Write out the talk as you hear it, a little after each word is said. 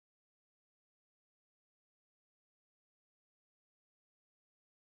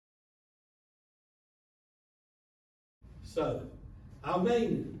So, our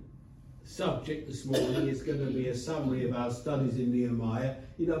main subject this morning is going to be a summary of our studies in Nehemiah.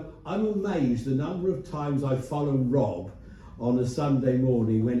 You know, I'm amazed the number of times I follow Rob on a Sunday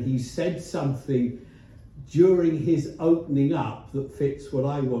morning when he said something during his opening up that fits what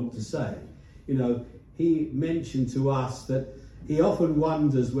I want to say. You know, he mentioned to us that he often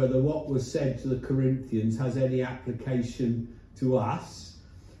wonders whether what was said to the Corinthians has any application to us.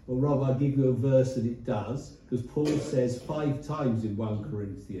 Well, Rob, I'll give you a verse that it does, because Paul says 5 times in 1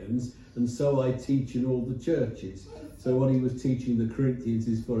 Corinthians, and so I teach in all the churches. So what he was teaching the Corinthians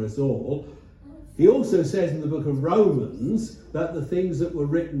is for us all. He also says in the book of Romans that the things that were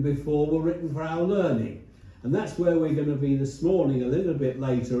written before were written for our learning. And that's where we're going to be this morning, a little bit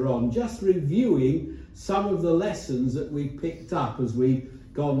later on, just reviewing some of the lessons that we picked up as we've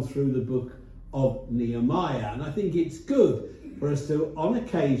gone through the book of Nehemiah. And I think it's good for us to, on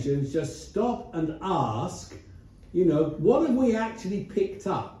occasions, just stop and ask, you know, what have we actually picked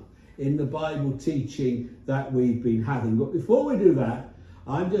up in the Bible teaching that we've been having? But before we do that,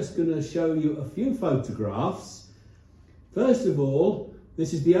 I'm just going to show you a few photographs. First of all,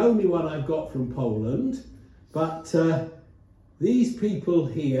 this is the only one I've got from Poland, but these people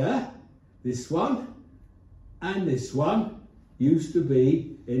here, this one and this one, used to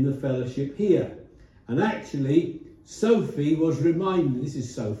be in the fellowship here. And actually, Sophie was reminding, this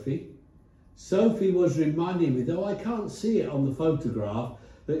is Sophie was reminding me, though I can't see it on the photograph,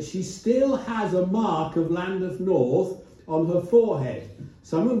 that she still has a mark of Land of North on her forehead.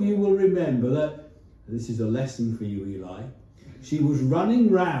 Some of you will remember that, this is a lesson for you, Eli, she was running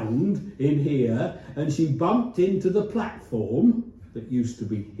round in here and she bumped into the platform that used to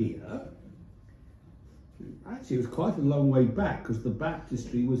be here. Actually, it was quite a long way back because the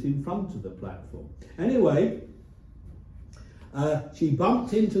baptistry was in front of the platform. Anyway, she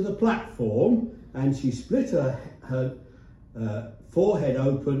bumped into the platform and she split her forehead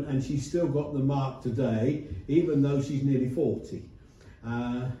open, and she's still got the mark today, even though she's nearly 40.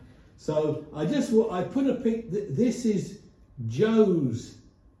 So I put a pic. This is Joe's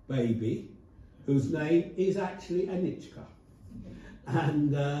baby, whose name is actually Anichka,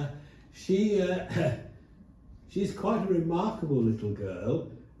 and she's quite a remarkable little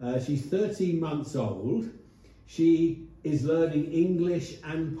girl. She's 13 months old. She is learning English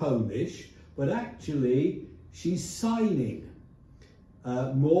and Polish, but actually she's signing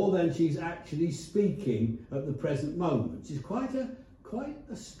more than she's actually speaking at the present moment. She's quite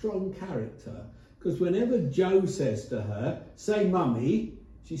a strong character, because whenever Joe says to her, say mummy,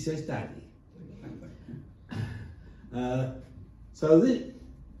 she says daddy. So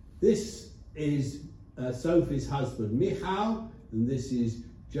this is Sophie's husband Michał, and this is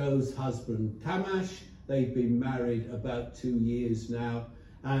Joe's husband Tamash. They've been married about 2 years now,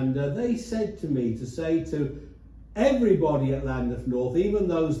 and they said to me to say to everybody at Land of North, even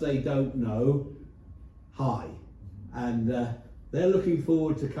those they don't know, hi. And they're looking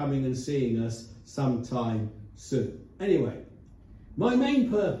forward to coming and seeing us sometime soon. Anyway, my main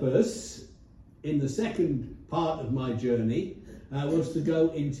purpose in the second part of my journey was to go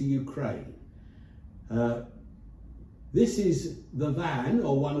into Ukraine. This is the van,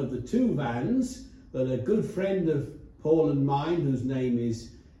 or one of the 2 vans, that a good friend of Paul and mine, whose name is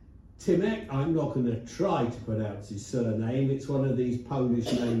Timek, I'm not going to try to pronounce his surname, it's one of these Polish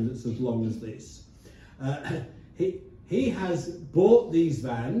names that's as long as this. He has bought these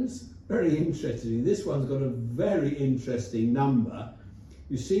vans, very interestingly. This one's got a very interesting number.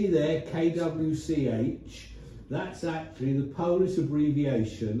 You see there, KWCH, that's actually the Polish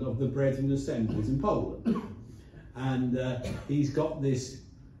abbreviation of the Brethren Assemblies in Poland. And he's got this.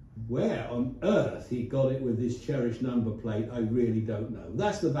 Where on earth he got it with this cherished number plate, I really don't know.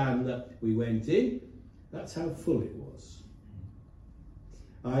 That's the van that we went in. That's how full it was.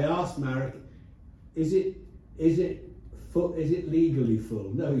 I asked Marek, is it legally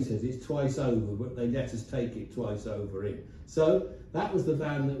full? No, he says it's twice over, but they let us take it twice over in. So that was the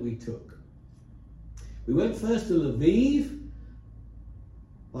van that we took. We went first to Lviv.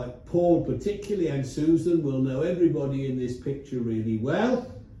 Like Paul particularly, and Susan will know everybody in this picture really well.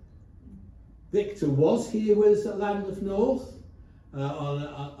 Victor was here with us at Land of North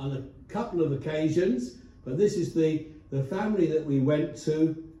on a couple of occasions, but this is the family that we went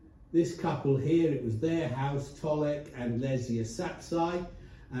to. This couple here, it was their house, Tolek and Lesia Satsai,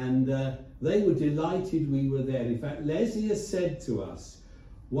 and they were delighted we were there. In fact, Lesia said to us,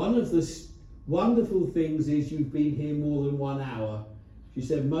 one of the wonderful things is you've been here more than 1 hour. She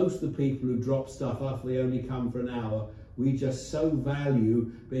said most of the people who drop stuff off, they only come for an hour. We just so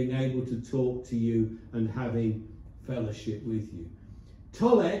value being able to talk to you and having fellowship with you.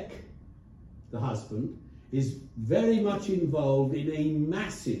 Tolek, the husband, is very much involved in a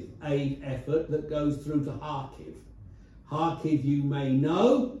massive aid effort that goes through to Kharkiv. Kharkiv, you may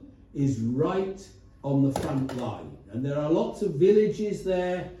know, is right on the front line. And there are lots of villages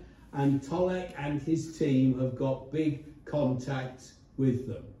there, and Tolek and his team have got big contacts with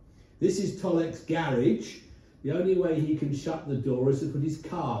them. This is Tolek's garage. The only way he can shut the door is to put his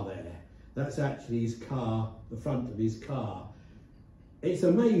car there. That's actually his car, the front of his car. It's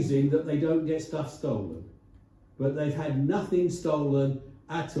amazing that they don't get stuff stolen, but they've had nothing stolen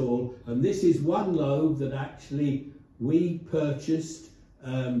at all. And this is one load that actually we purchased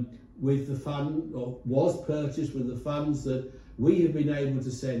with the fund, or was purchased with the funds that we have been able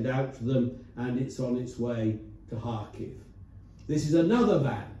to send out to them, and it's on its way to Kharkiv. This is another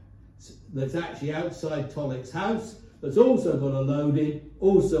van that's actually outside Tolek's house, that's also got a load in,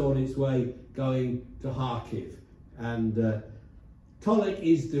 also on its way going to Kharkiv. And Tolek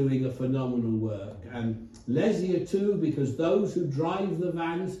is doing a phenomenal work, and Lesia too, because those who drive the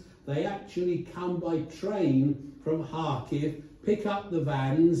vans, they actually come by train from Kharkiv, pick up the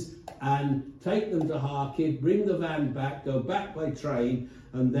vans and take them to Kharkiv, bring the van back, go back by train,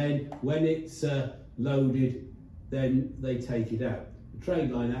 and then when it's loaded, then they take it out. The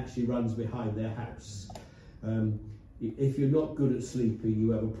train line actually runs behind their house. If you're not good at sleeping,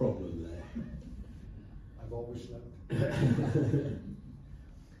 you have a problem there. I've always slept.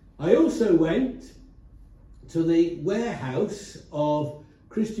 I also went to the warehouse of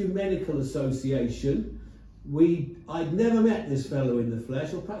Christian Medical Association. I'd never met this fellow in the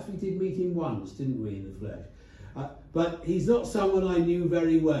flesh, or perhaps we did meet him once, didn't we, in the flesh? But he's not someone I knew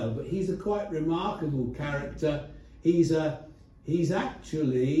very well, but he's a quite remarkable character. He's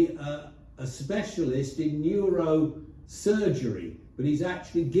actually a specialist in neurosurgery, but he's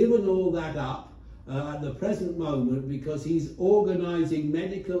actually given all that up at the present moment because he's organising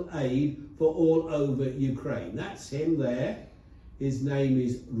medical aid for all over Ukraine. That's him there. His name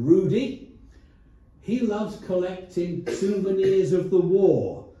is Rudy. He loves collecting souvenirs of the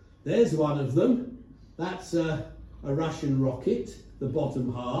war. There's one of them. That's a Russian rocket, the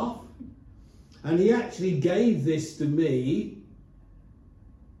bottom half. And he actually gave this to me.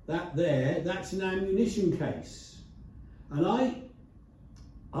 That there, that's an ammunition case. And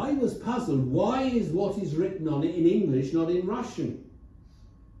I was puzzled. Why is what is written on it in English, not in Russian?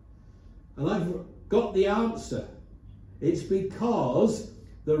 And I've got the answer. It's because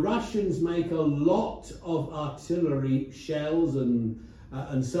the Russians make a lot of artillery shells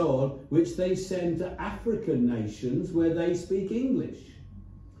and so on, which they send to African nations where they speak English.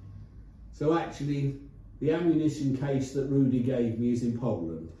 So actually, the ammunition case that Rudy gave me is in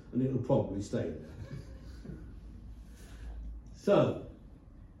Poland, and it'll probably stay there. So,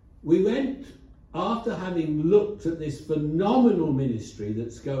 we went, after having looked at this phenomenal ministry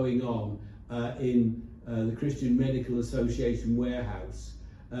that's going on in the Christian Medical Association warehouse,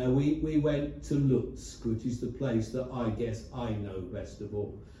 we went to Lutsk, which is the place that I guess I know best of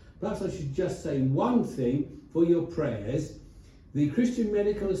all. Perhaps I should just say one thing for your prayers. The Christian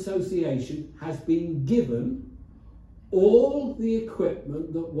Medical Association has been given all the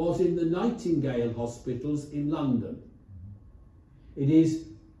equipment that was in the Nightingale hospitals in London. It is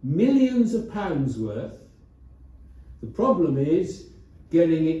millions of pounds worth. The problem is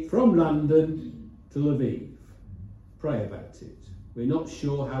getting it from London to Lviv. Pray about it. We're not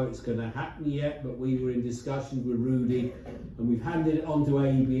sure how it's going to happen yet, but we were in discussions with Rudy, and we've handed it on to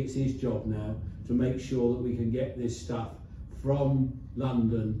AB. It's his job now to make sure that we can get this stuff from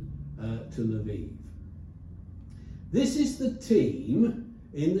London to Lviv. This is the team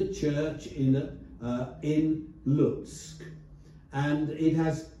in the church in Lutsk, and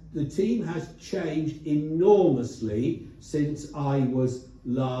the team has changed enormously since I was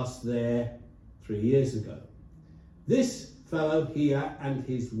last there 3 years ago. This fellow here and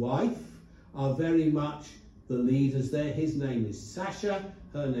his wife are very much the leaders there. His name is Sasha,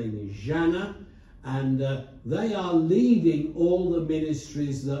 her name is Jana, and they are leading all the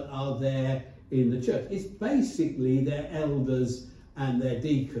ministries that are there in the church. It's basically their elders and their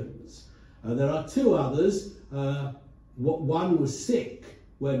deacons. There are two others. One was sick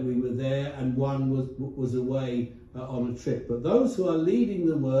when we were there, and one was away on a trip. But those who are leading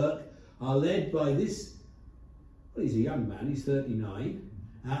the work are led by this, well, he's a young man, he's 39,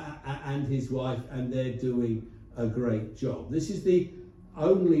 and his wife, and they're doing a great job. This is the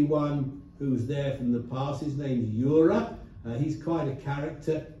only one who's there from the past. His name's Yura. He's quite a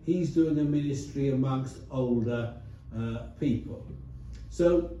character. He's doing a ministry amongst older people.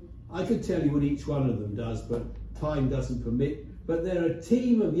 So I could tell you what each one of them does, but time doesn't permit. But they're a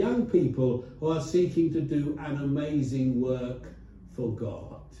team of young people who are seeking to do an amazing work for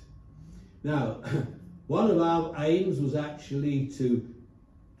God. Now, One of our aims was actually to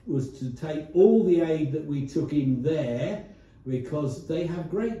take all the aid that we took in there, because they have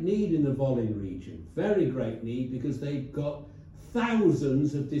great need in the Volyn region, very great need, because they've got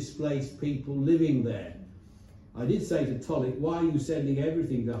thousands of displaced people living there. I did say to Tolik, why are you sending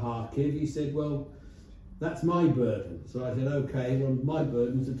everything to Kharkiv? He said, well, that's my burden. So I said, okay, well, my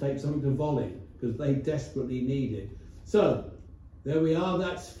burden is to take something to Volyn, because they desperately need it. So there we are,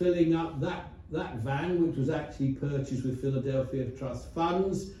 that's filling up that van, which was actually purchased with Philadelphia Trust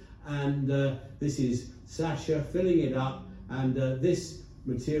funds, and this is Sasha filling it up, and this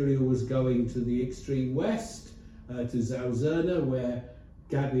material was going to the extreme west, to Zalzerna, where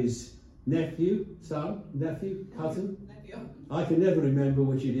Gabby's cousin? Nephew. I can never remember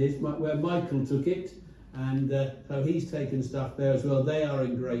which it is, where Michael took it, and so he's taken stuff there as well. They are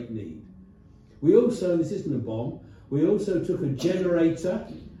in great need. We also, this isn't a bomb, we also took a generator,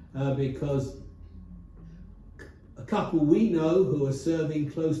 because a couple we know who are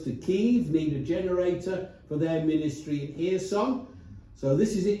serving close to Kyiv need a generator for their ministry in Kherson. So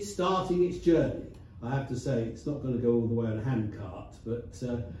this is it starting its journey. I have to say, it's not going to go all the way on a handcart, but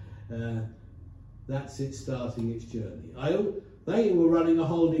that's it starting its journey. They were running a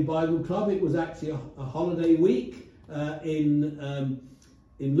holiday Bible club. It was actually a holiday week in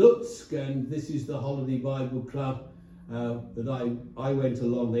Lutsk, and this is the holiday Bible club that I went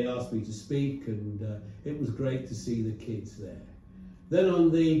along. They asked me to speak, and it was great to see the kids there. Then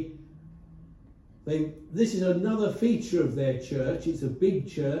this is another feature of their church. It's a big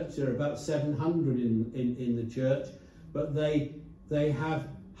church. There are about 700 in the church, but they have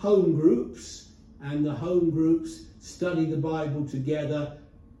home groups, and the home groups study the Bible together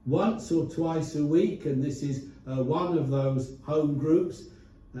once or twice a week, and this is one of those home groups.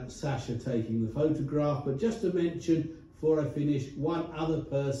 That's Sasha taking the photograph. But just to mention, before I finish, one other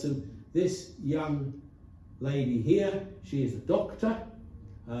person, this young lady here, she is a doctor.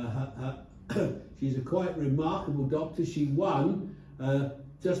 She's a quite remarkable doctor. She won,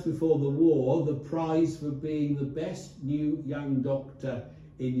 just before the war, the prize for being the best new young doctor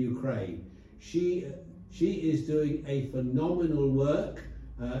in Ukraine. She is doing a phenomenal work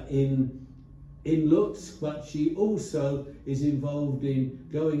in Lutsk, but she also is involved in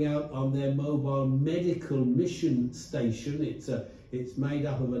going out on their mobile medical mission station. It's made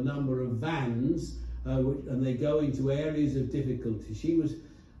up of a number of vans, and they go into areas of difficulty. She was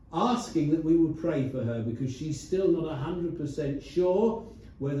asking that we would pray for her, because she's still not 100% sure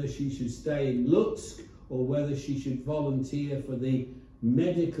whether she should stay in Lutsk or whether she should volunteer for the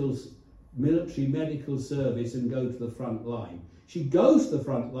military medical service and go to the front line. She goes to the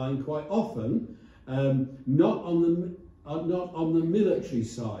front line quite often, not on the military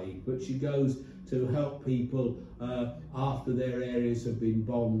side, but she goes to help people after their areas have been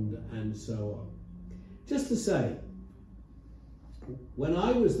bombed and so on. Just to say, when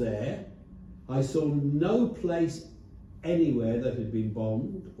I was there, I saw no place anywhere that had been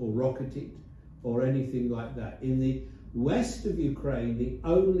bombed or rocketed or anything like that. In the west of Ukraine, the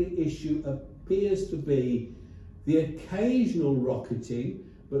only issue appears to be the occasional rocketing,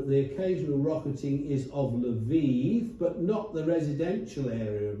 but the occasional rocketing is of Lviv, but not the residential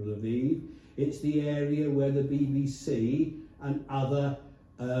area of Lviv. It's the area where the BBC and other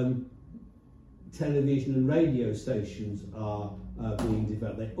television and radio stations are being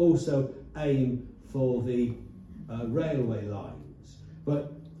developed. They also aim for the railway lines,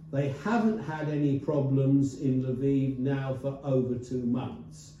 but they haven't had any problems in Lviv now for over 2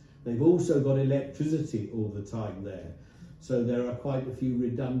 months. They've also got electricity all the time there, so there are quite a few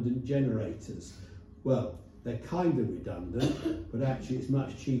redundant generators. Well, they're kind of redundant, but actually it's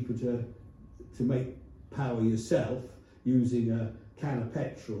much cheaper to make power yourself using a can of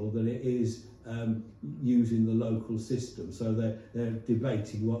petrol than it is using the local system. So they're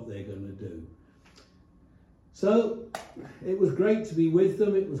debating what they're going to do. So it was great to be with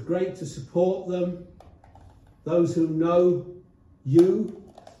them. It was great to support them. Those who know you,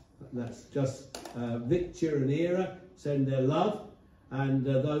 that's just Victor and Ira, send their love. And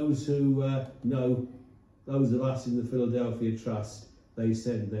those who know those of us in the Philadelphia Trust, they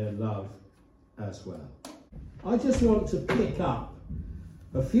send their love as well. I just want to pick up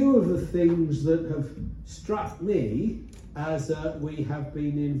a few of the things that have struck me as we have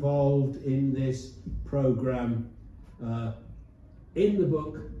been involved in this programme in the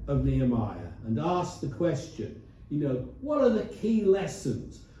book of Nehemiah, and ask the question, what are the key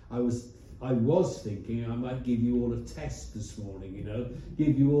lessons? I was thinking I might give you all a test this morning,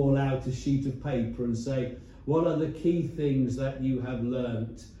 give you all out a sheet of paper and say, what are the key things that you have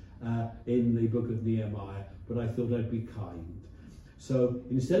learnt in the book of Nehemiah? But I thought I'd be kind. So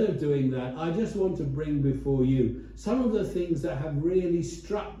instead of doing that, I just want to bring before you some of the things that have really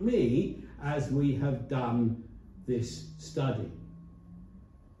struck me as we have done this study.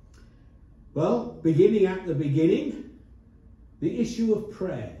 Well, beginning at the beginning, the issue of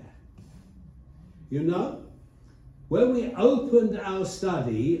prayer. You know, when we opened our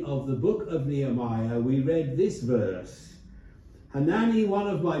study of the book of Nehemiah, we read this verse. Hanani, one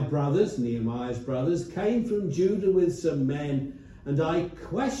of my brothers, Nehemiah's brothers, came from Judah with some men, and I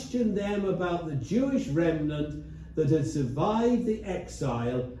questioned them about the Jewish remnant that had survived the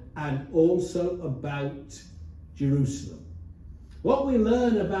exile and also about Jerusalem. What we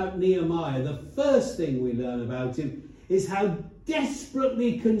learn about Nehemiah, the first thing we learn about him, is how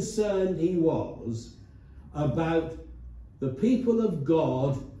desperately concerned he was about the people of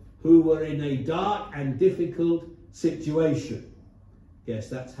God who were in a dark and difficult situation. Yes,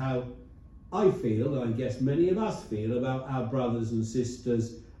 that's how I feel, and I guess many of us feel about our brothers and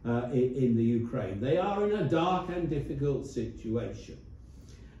sisters in the Ukraine. They are in a dark and difficult situation.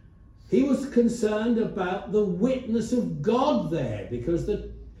 He was concerned about the witness of God there, because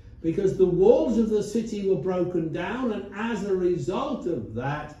the walls of the city were broken down, and as a result of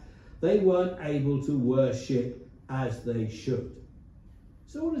that, they weren't able to worship as they should.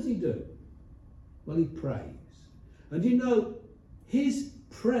 So what does he do? Well, he prays. And you know, his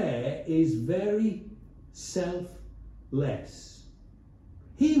prayer is very selfless.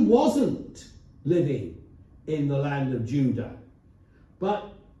 He wasn't living in the land of Judah,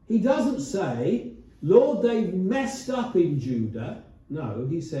 but he doesn't say, Lord, they've messed up in Judah. No,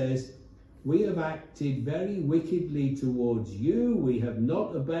 he says, we have acted very wickedly towards you. We have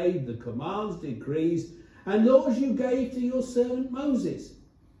not obeyed the commands, decrees, and laws you gave to your servant Moses.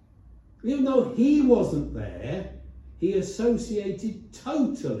 Even though he wasn't there, he associated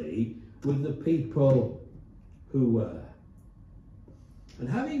totally with the people who were. And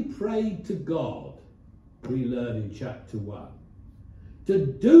having prayed to God, we learn in chapter 1, to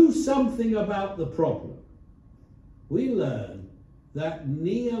do something about the problem, we learn that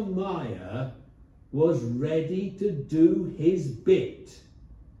Nehemiah was ready to do his bit.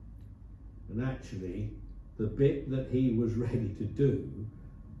 And actually, the bit that he was ready to do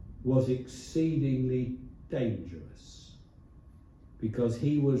was exceedingly dangerous, because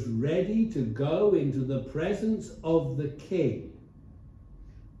he was ready to go into the presence of the king.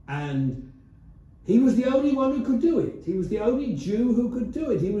 And he was the only one who could do it. He was the only Jew who could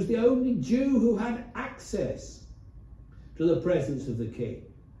do it. He was the only Jew who had access to the presence of the king.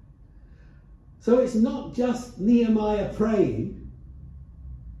 So it's not just Nehemiah praying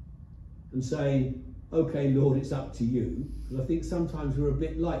and saying, okay, Lord, it's up to you. Because I think sometimes we're a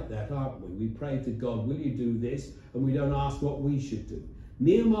bit like that, aren't we? We pray to God, will you do this? And we don't ask what we should do.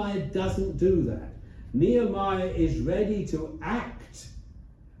 Nehemiah doesn't do that. Nehemiah is ready to act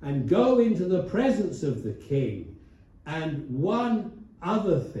and go into the presence of the king. And one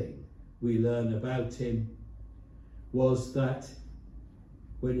other thing we learn about him was that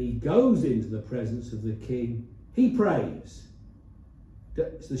when he goes into the presence of the king, he prays.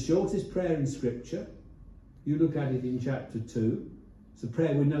 It's the shortest prayer in Scripture. You look at it in chapter 2. It's a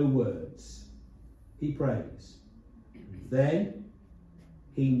prayer with no words. He prays. Then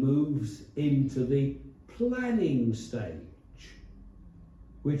he moves into the planning stage,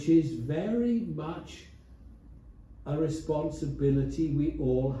 which is very much a responsibility we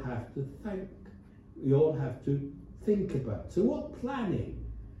all have to think about. So what planning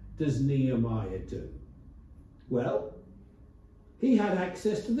does Nehemiah do? Well, he had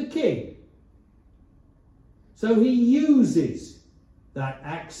access to the king. So he uses that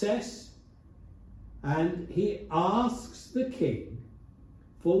access and he asks the king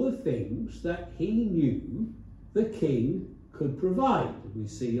for the things that he knew the king could provide. We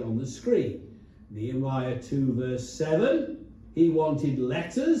see on the screen. Nehemiah 2 verse 7, he wanted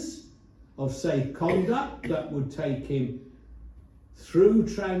letters of safe conduct that would take him through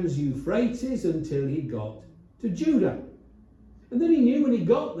Trans-Euphrates until he got to Judah. And then he knew when he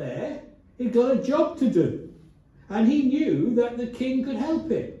got there, he'd got a job to do. And he knew that the king could help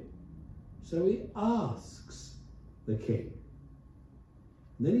him. So he asks the king.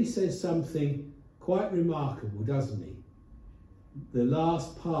 And then he says something quite remarkable, doesn't he? The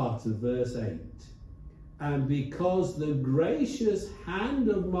last part of verse 8. And because the gracious hand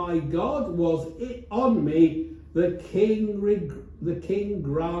of my God was on me, the king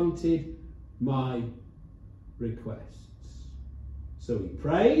granted my requests. So he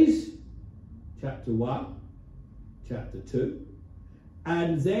prays, chapter 1, chapter 2,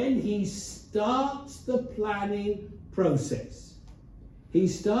 and then he starts the planning process. He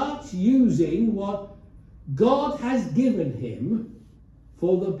starts using what God has given him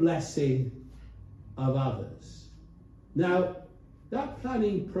for the blessing of others. Now, that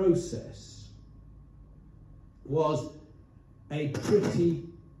planning process was a pretty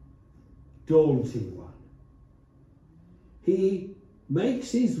daunting one. He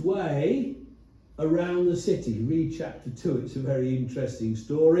makes his way around the city. Read chapter 2, it's a very interesting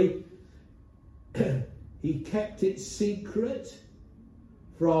story. He kept it secret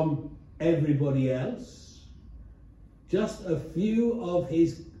from everybody else. Just a few of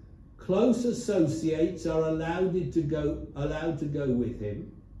his close associates are allowed to go with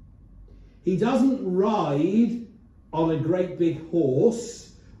him. He doesn't ride on a great big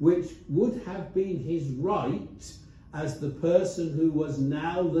horse, which would have been his right as the person who was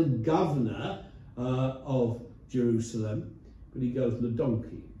now the governor of Jerusalem, but he goes on a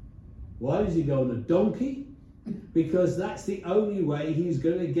donkey. Why does he go on a donkey? Because that's the only way he's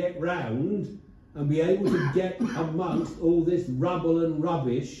going to get round and be able to get amongst all this rubble and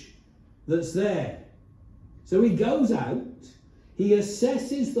rubbish that's there. So he goes out, he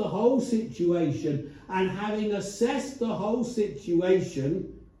assesses the whole situation, and having assessed the whole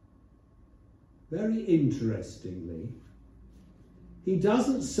situation, very interestingly, he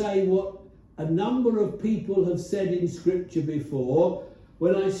doesn't say what a number of people have said in Scripture before: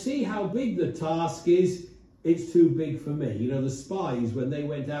 when I see how big the task is, it's too big for me. You know, the spies, when they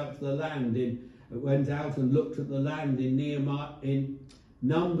went out to the land, went out and looked at the land in Nehemiah, in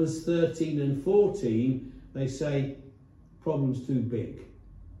Numbers 13 and 14, they say, problem's too big.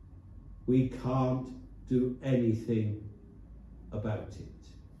 We can't do anything about it.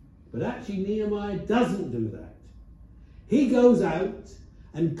 But actually Nehemiah doesn't do that. He goes out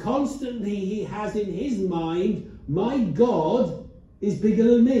and constantly he has in his mind, my God is bigger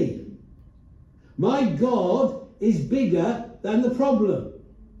than me. My God is bigger than the problem.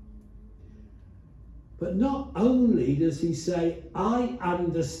 But not only does he say, I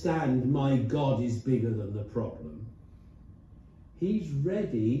understand my God is bigger than the problem, he's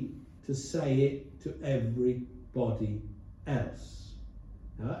ready to say it to everybody else.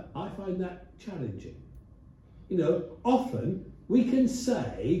 Now, I find that challenging. You know, often we can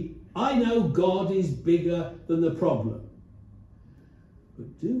say, I know God is bigger than the problem.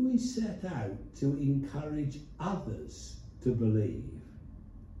 But do we set out to encourage others to believe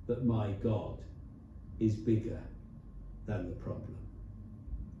that my God is bigger than the problem?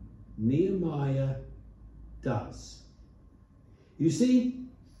 Nehemiah does. You see,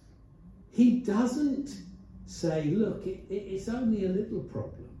 he doesn't say, look, it's only a little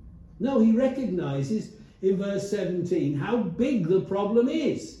problem. No, he recognises in verse 17 how big the problem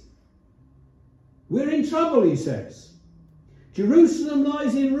is. We're in trouble, he says. Jerusalem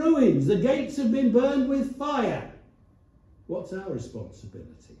lies in ruins. The gates have been burned with fire. What's our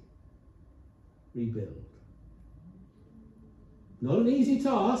responsibility? Rebuild. Not an easy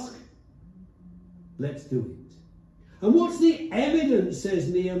task. Let's do it. And what's the evidence, says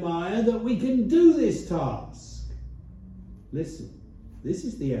Nehemiah, that we can do this task? Listen, this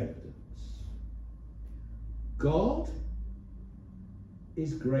is the evidence. God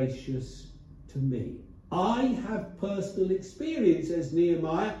is gracious to me. I have personal experience, says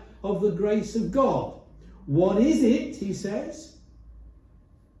Nehemiah, of the grace of God. What is it, he says?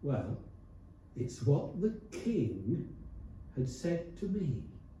 Well, it's what the king had said to me.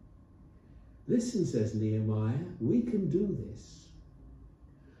 Listen, says Nehemiah, we can do this.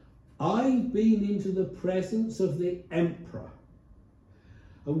 I've been into the presence of the emperor.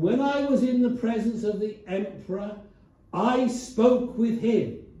 And when I was in the presence of the emperor, I spoke with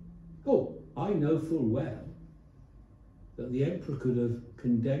him. Oh, I know full well that the emperor could have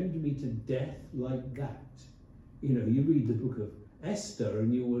condemned me to death like that. You know, you read the book of Esther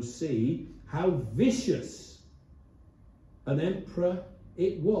and you will see how vicious an emperor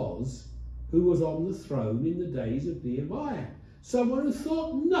it was who was on the throne in the days of Nehemiah. Someone who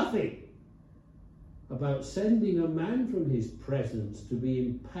thought nothing about sending a man from his presence to be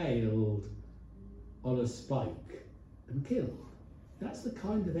impaled on a spike and killed. That's the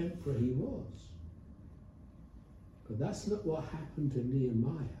kind of emperor he was. But that's not what happened to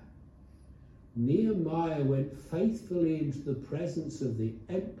Nehemiah. Nehemiah went faithfully into the presence of the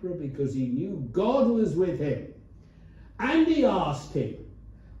emperor because he knew God was with him. And he asked him,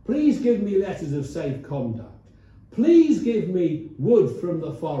 please give me letters of safe conduct. Please give me wood from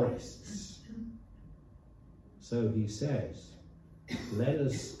the forests. So he says, let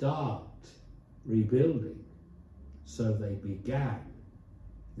us start rebuilding. So they began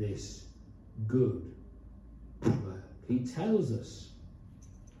this good work. He tells us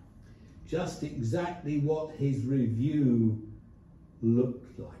just exactly what his review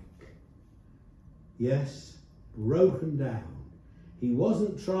looked like. Yes, broken down. He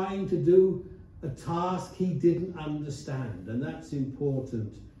wasn't trying to do a task he didn't understand, and that's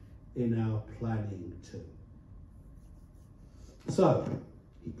important in our planning too. So,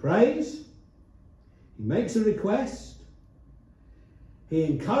 he prays, he makes a request, he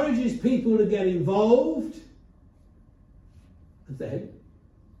encourages people to get involved, and then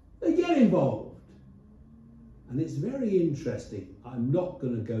they get involved. And it's very interesting. I'm not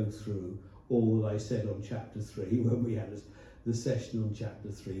going to go through all that I said on chapter 3 when we had the session on chapter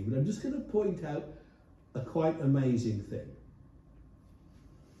 3, but I'm just going to point out a quite amazing thing.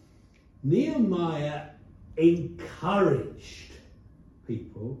 Nehemiah encouraged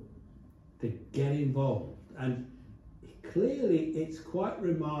people to get involved, and clearly it's quite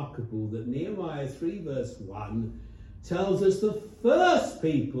remarkable that Nehemiah 3 verse 1 tells us the first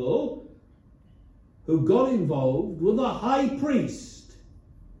people who got involved were the high priest.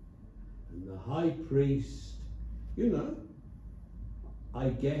 And the high priest, I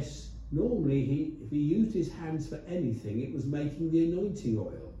guess normally if he used his hands for anything, it was making the anointing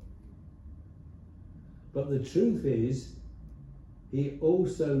oil. But the truth is, he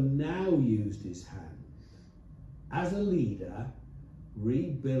also now used his hand as a leader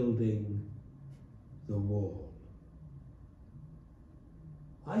rebuilding the wall.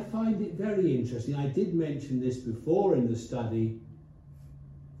 I find it very interesting. I did mention this before in the study,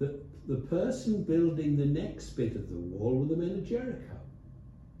 that the person building the next bit of the wall were the men of Jericho.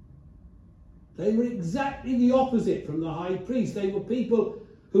 They were exactly the opposite from the high priest. They were people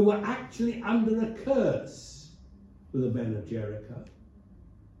who were actually under a curse with the men of Jericho.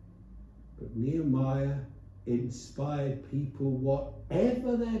 But Nehemiah inspired people,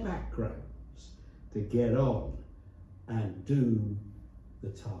 whatever their backgrounds, to get on and do the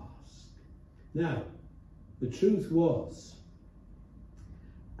task. Now, the truth was,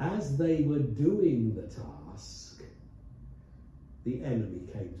 as they were doing the task, the enemy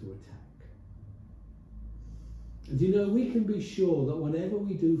came to attack. And we can be sure that whatever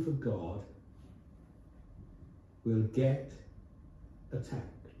we do for God, we'll get attacked.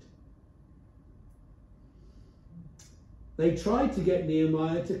 They tried to get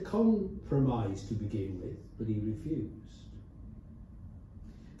Nehemiah to compromise to begin with, but he refused.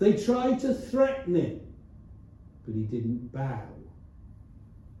 They tried to threaten him, but he didn't bow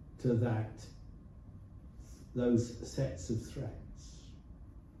to those sets of threats.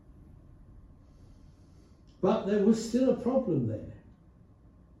 But there was still a problem there.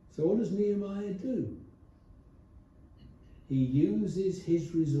 So what does Nehemiah do? He uses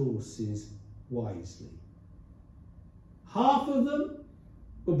his resources wisely. Half of them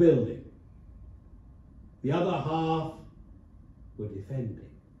were building. The other half were defending.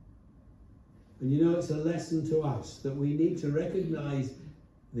 And it's a lesson to us that we need to recognise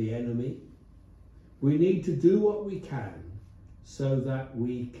the enemy. We need to do what we can so that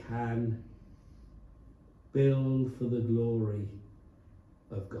we can build for the glory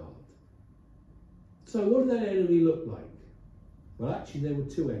of God. So what did that enemy look like? Well, actually there were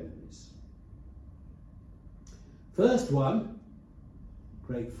two enemies. First one,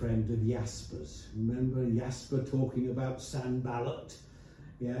 great friend of Jasper's. Remember Jasper talking about Sanballat?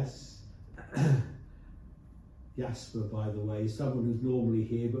 Yes. Jasper, by the way, someone who's normally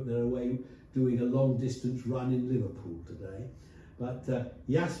here, but they're away doing a long distance run in Liverpool today. But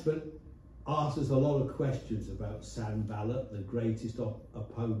Jasper asks us a lot of questions about Sanballat, the greatest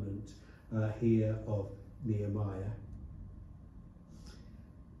opponent here of Nehemiah.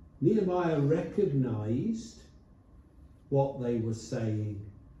 Nehemiah recognised what they were saying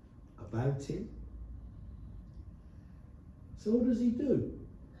about him. So what does he do?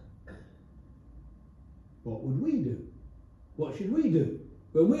 What would we do? What should we do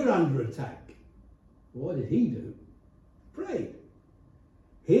when we're under attack? What did he do? Pray.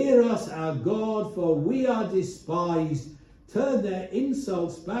 Hear us, our God, for we are despised. Turn their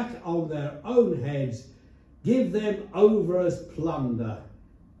insults back on their own heads. Give them over as plunder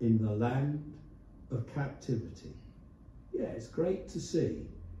in the land of captivity. Yeah, it's great to see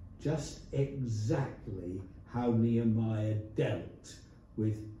just exactly how Nehemiah dealt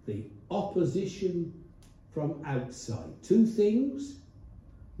with the opposition from outside. Two things.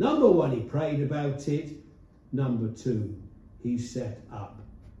 Number one, he prayed about it. Number two, he set up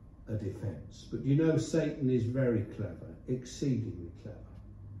a defense. But Satan is very clever, exceedingly clever.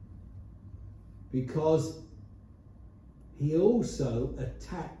 Because he also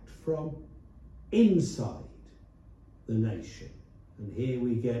attacked from inside the nation. And here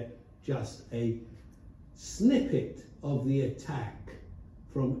we get just a snippet of the attack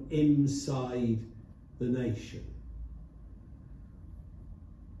from inside the nation.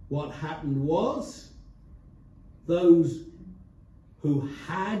 What happened was, those who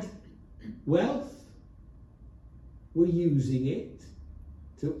had wealth were using it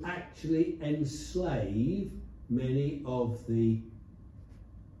to actually enslave many of the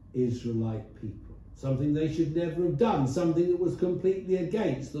Israelite people. Something they should never have done, something that was completely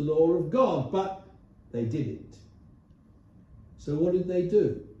against the law of God, but they did it. So what did they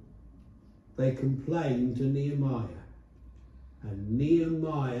do? They complained to Nehemiah, and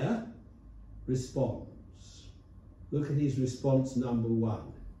Nehemiah responds. Look at his response, number 1.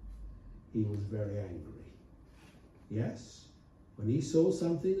 He was very angry. Yes, when he saw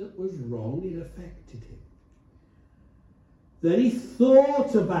something that was wrong, it affected him. Then he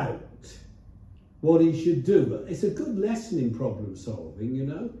thought about what he should do. It's a good lesson in problem solving, you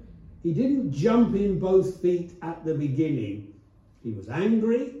know. He didn't jump in both feet at the beginning. He was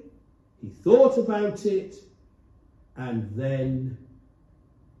angry, he thought about it, and then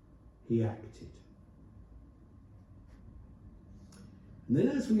he acted. And then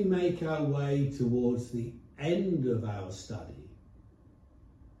as we make our way towards the end of our study,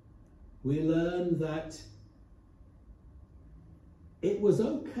 we learn that it was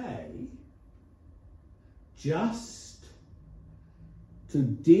okay just to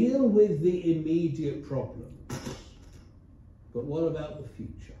deal with the immediate problem. But what about the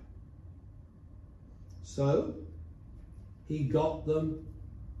future? So he got them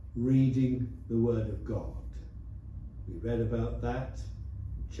reading the Word of God. We read about that.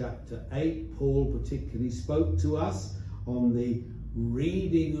 Chapter 8, Paul particularly spoke to us on the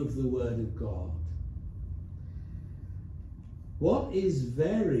reading of the Word of God. What is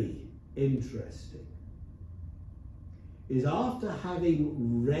very interesting is after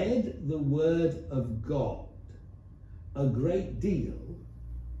having read the Word of God a great deal,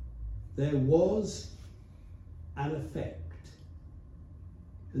 there was an effect.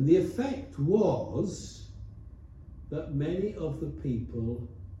 And the effect was that many of the people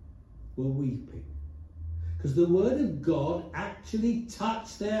were weeping, because the Word of God actually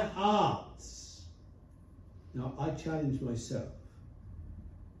touched their hearts. Now, I challenge myself,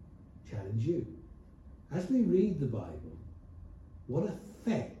 challenge you. As we read the Bible, what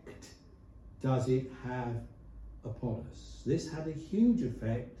effect does it have upon us? This had a huge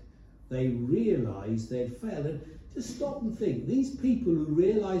effect. They realised they'd failed. And just stop and think. These people who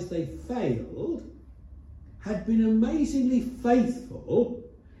realised they failed had been amazingly faithful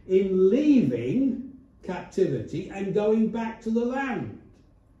in leaving captivity and going back to the land.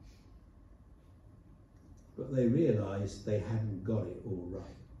 But they realised they hadn't got it all right.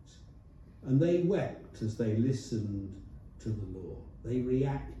 And they wept as they listened to the law. They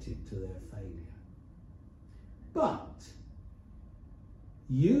reacted to their failure. But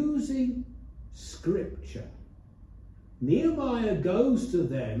using Scripture, Nehemiah goes to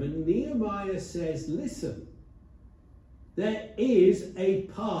them and Nehemiah says, listen, there is a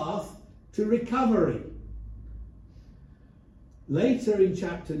path to recovery. Later in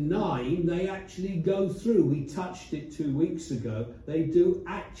chapter 9, they actually go through, we touched it 2 weeks ago, they do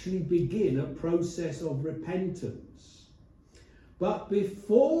actually begin a process of repentance. But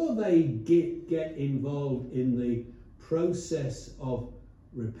before they get involved in the process of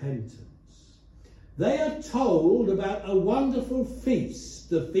repentance, they are told about a wonderful feast,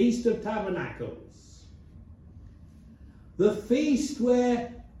 the Feast of Tabernacles. The feast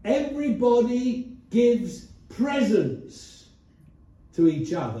where everybody gives presents to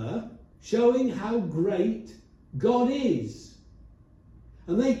each other, showing how great God is.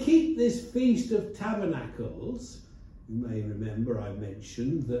 And they keep this Feast of Tabernacles. You may remember I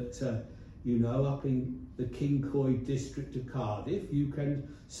mentioned that, up in the Kincoy district of Cardiff, you can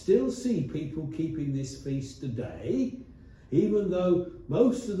still see people keeping this feast today, even though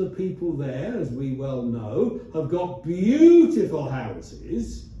most of the people there, as we well know, have got beautiful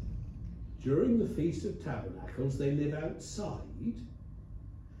houses. During the Feast of Tabernacles, they live outside.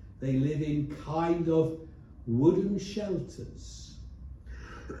 They live in kind of wooden shelters.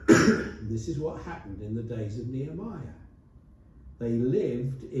 This is what happened in the days of Nehemiah. They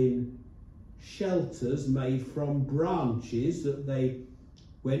lived in shelters made from branches that they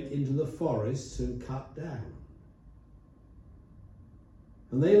went into the forests and cut down.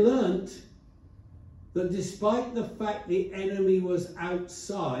 And they learnt that despite the fact the enemy was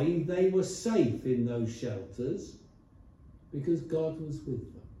outside, they were safe in those shelters because God was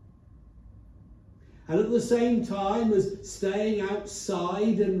with them. And at the same time as staying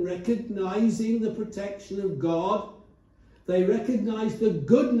outside and recognising the protection of God, they recognised the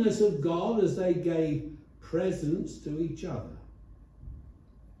goodness of God as they gave presents to each other.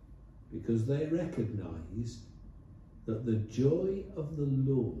 Because they recognised that the joy of the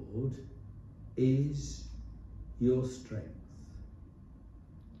Lord is your strength.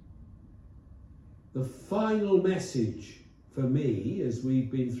 The final message for me, as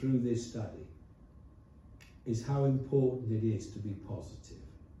we've been through this study, is how important it is to be positive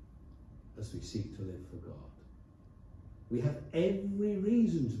as we seek to live for God. We have every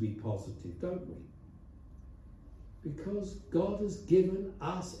reason to be positive, don't we? Because God has given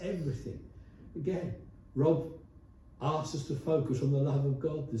us everything. Again, Rob asked us to focus on the love of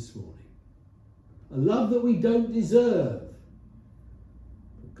God this morning. A love that we don't deserve,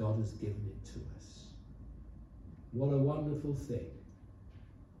 but God has given it to us. What a wonderful thing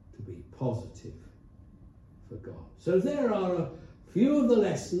to be positive for God. So there are a few of the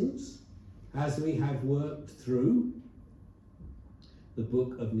lessons as we have worked through the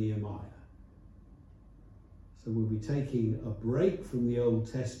book of Nehemiah. So we'll be taking a break from the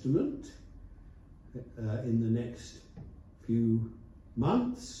Old Testament in the next few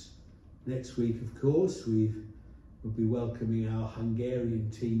months. Next week, of course, we'll be welcoming our Hungarian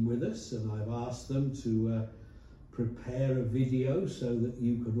team with us, and I've asked them to prepare a video so that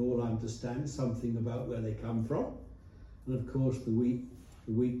you can all understand something about where they come from. And of course, the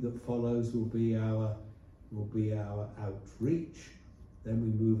week that follows will be our outreach. Then we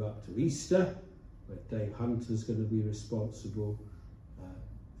move up to Easter, where Dave Hunter's going to be responsible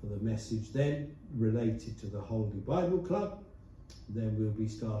for the message then related to the Holy Bible Club. Then we'll be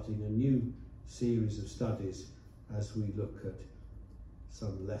starting a new series of studies as we look at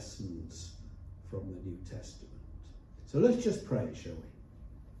some lessons from the New Testament. So let's just pray, shall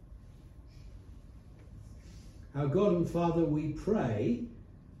we? Our God and Father, we pray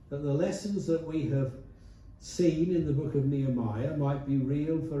that the lessons that we have seen in the book of Nehemiah might be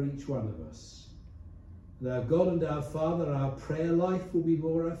real for each one of us. That our God and our Father, our prayer life will be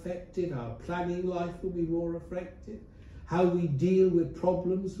more effective, our planning life will be more effective, how we deal with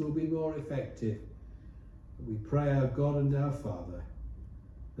problems will be more effective. We pray, our God and our Father,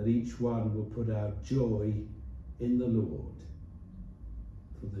 that each one will put our joy in the Lord,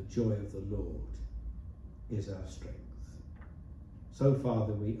 for the joy of the Lord is our strength. So,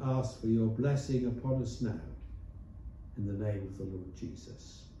 Father, we ask for your blessing upon us now, in the name of the Lord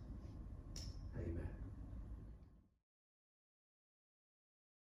Jesus. Amen.